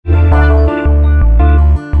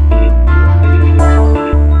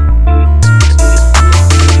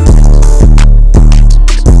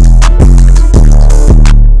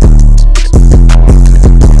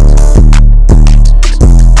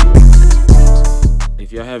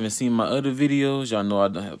y'all haven't seen my other videos, y'all know I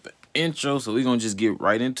don't have the intro, so we're gonna just get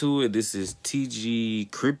right into it. This is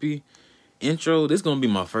TG Crippy intro. This gonna be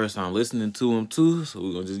my first time listening to him too, so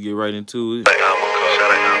we're gonna just get right into it.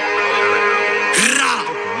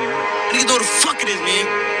 Niggas know what the fuck it is, man.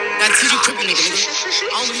 That TG Crippy nigga.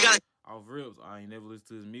 I don't really gotta Off rips, I ain't never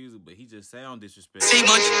listened to his music, but he just sound disrespectful. say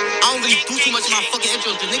much. I don't really do too much in my fucking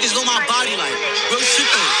intros, cause niggas know my body, like, real shit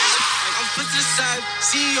though. Like, I'm flipped to the side,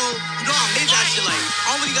 CEO, you know I made that shit, like,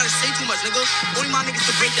 I don't really gotta say too much, nigga. Only my niggas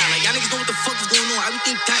to break that, like, y'all niggas know what the fuck is going on.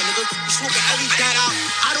 Everything that, nigga. You smoking every that out.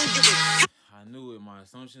 I don't give a fuck. I knew it. My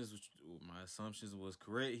assumptions was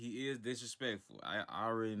correct. He is disrespectful. I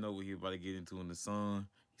already know what he about to get into in the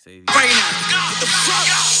song. He Right now, what the fuck?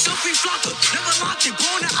 Selfie flocker, never locked it,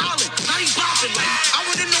 born an island. Now he bopping, like, I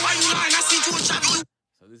wanna know why you lying. I seen you in traffic.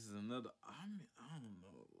 So this is another. I don't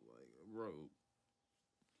know, like, bro.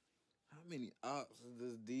 How many ops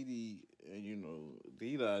does Diddy and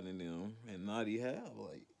D-Dot and them and Naughty have?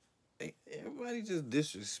 Like, everybody just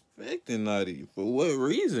disrespecting Naughty for what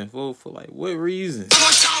reason? For like what reason?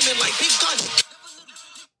 Like, big gun.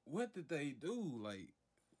 What did they do? Like,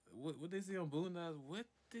 what they say on Boondocks? What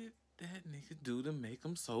did that nigga do to make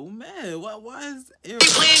him so mad? Why is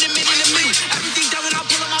everybody playing in the middle? Everything down when I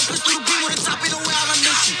pull up my pistol, be on the top, ain't no way I'm gonna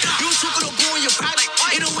miss you. You took it boy in your pride,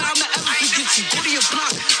 ain't no way I'm gonna ever forget you. Go to your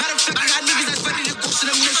block. Matter of fact, I got niggas that's ready to go to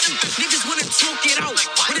the mission. Niggas wanna talk it out.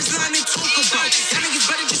 What is lying they talk about? Y'all niggas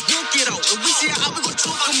better just walk it out. If we see how we gon'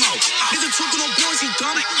 talk them out. Nigga talking on boys, he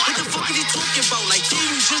dumb. What the fuck is he talking about? Like, damn,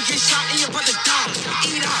 you just get shot and your brother die.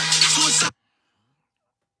 Eat out. Suicide.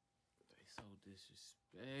 so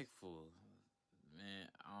disrespectful? Man,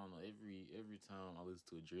 I don't know. Every time I listen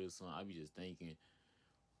to a drill song, I be just thinking,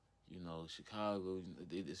 Chicago,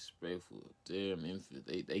 they disrespectful. There, Memphis,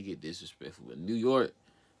 they get disrespectful. But New York,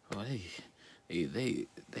 oh, they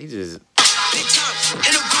just. Big time,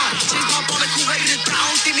 in a run. Chase my ball like who ready to die. I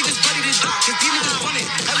don't think niggas ready to die. Cause these niggas running.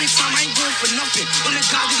 Every time I ain't going for nothing. When the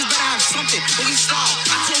guy niggas better have something. When he style.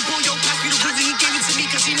 I told bro, yo, pass me the Uzi. He gave it to me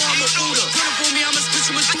cause he know I'm a Buddha. Run up on me, I'm a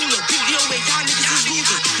special Medulla. Big deal, wait, y'all niggas is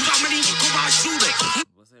losers. You got money, go buy a shooter.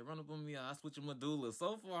 Run up on me, I switch a medulla.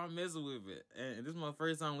 So far, I'm messing with it. And this is my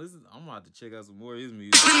first time listening. I'm about to check out some more of his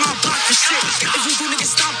music. In my block for shit. If you do,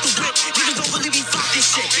 niggas stop the whip. Niggas don't really be flocking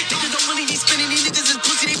shit. Niggas don't really be spinning. These niggas is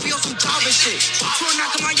pussy, they be on some job and shit. So I'm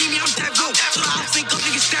knocking my Yemi, I'm that rope. So the ops ain't up,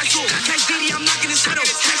 niggas stack rope. Catch Diddy, I'm knocking his head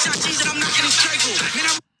off. Catch shot G's and I'm knocking his straight rope.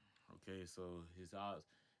 Man, okay, so his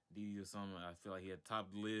ops, Diddy or something, I feel like he had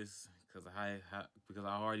top the list because of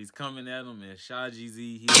how hard he's coming at him. And Shy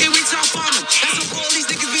GZ, can't wait till I find him. That's what all these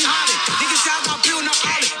niggas be hiding. Niggas say I got Bill in the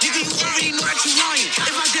island. Nigga, you already know that you lying.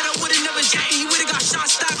 If I did, I would've never jacked. He would've got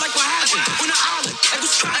shot, stabbed like what happened. On the island, like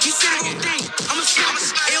was crap. You said the wrong thing. I'm a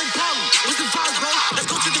smash. Ayo, ballin'. What's the vibes, bro?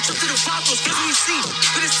 Let's go take a trip to the Vatos. Guess what we see?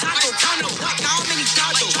 For this taco, count up what? Now how many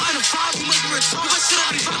tacos? Dropping a 5, you must be retarded. If I shit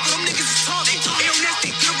up these Vatos, them niggas is talking. Ayo,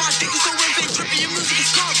 nasty, get up my dick. You so wet, fake dripping. Your music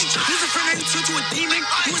is causing. Who's a friend that you turned to a demon?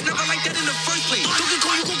 You was never like that in the first place. Don't get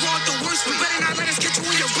caught, you gon' go out the worst way. Better not let us get you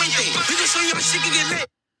on your birthday. We gon' show you how shit can get lit.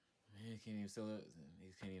 Man, can't even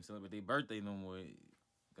celebrate their birthday no more.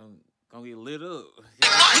 Gonna get lit up. We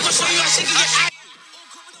gon' show you how shit can get lit.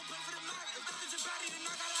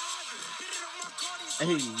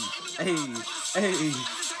 Hey.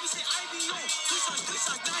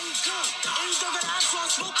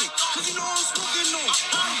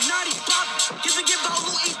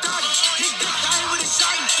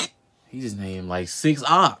 He just named like 6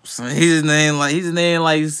 ops. He just named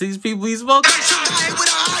like 6 people he spoke.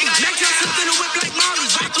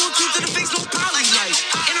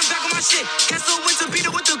 Shit, catch the winter beater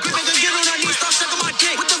with the grip and the get on her knees, start sucking my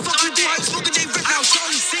dick. What the fuck you do? I smoking J Rip now,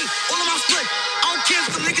 Charlie sing. All of my split. I don't care if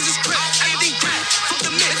the niggas is crip. Everything crap. Fuck the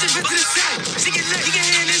myth, it's to the side. She get lit, he get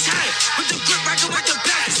hit in his head. With the grip, I go at the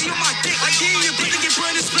back. See on my dick. Like getting your bitch, get put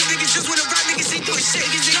in the split. Niggas just wanna rap, niggas ain't doing shit.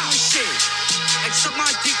 Niggas ain't doing shit. Like suck my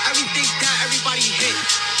dick, everything that everybody hit.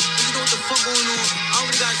 Niggas know what the fuck going on. I don't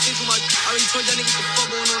really gotta say too much. I already told y'all niggas the fuck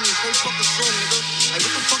going on in this whole fucking song, nigga. Like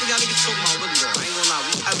what the fuck are y'all niggas talking about really though? I ain't gonna lie,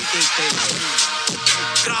 we everything clear like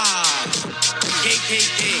God,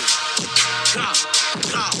 KKK, God,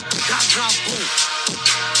 boom.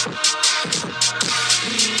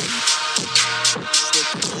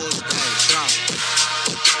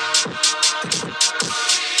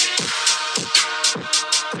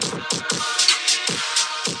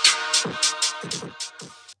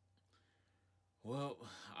 Well,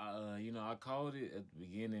 I called it at the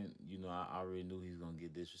beginning. I already knew he was gonna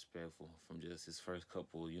get disrespectful from just his first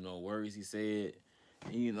couple, words he said.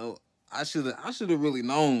 And, I should have really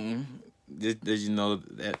known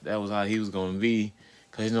that was how he was gonna be.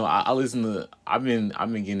 Cause you know I listen to I've been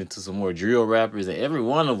getting into some more drill rappers, and every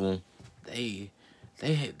one of them they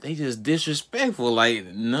just disrespectful. Like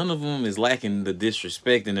none of them is lacking the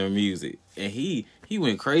disrespect in their music. And he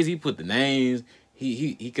went crazy. He put the names.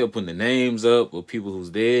 He kept putting the names up of people who's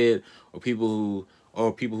dead or people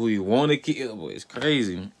who he want to kill. Boy, it's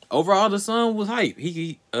crazy. Overall, the song was hype.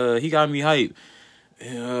 He got me hype.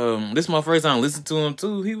 This is my first time listening to him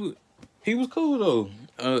too. He was cool though.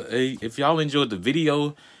 Hey, if y'all enjoyed the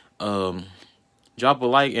video, drop a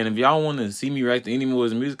like, and if y'all want to see me react to any more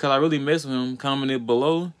of his music, cause I really mess with him, comment it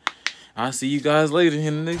below. I'll see you guys later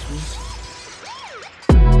in the next one.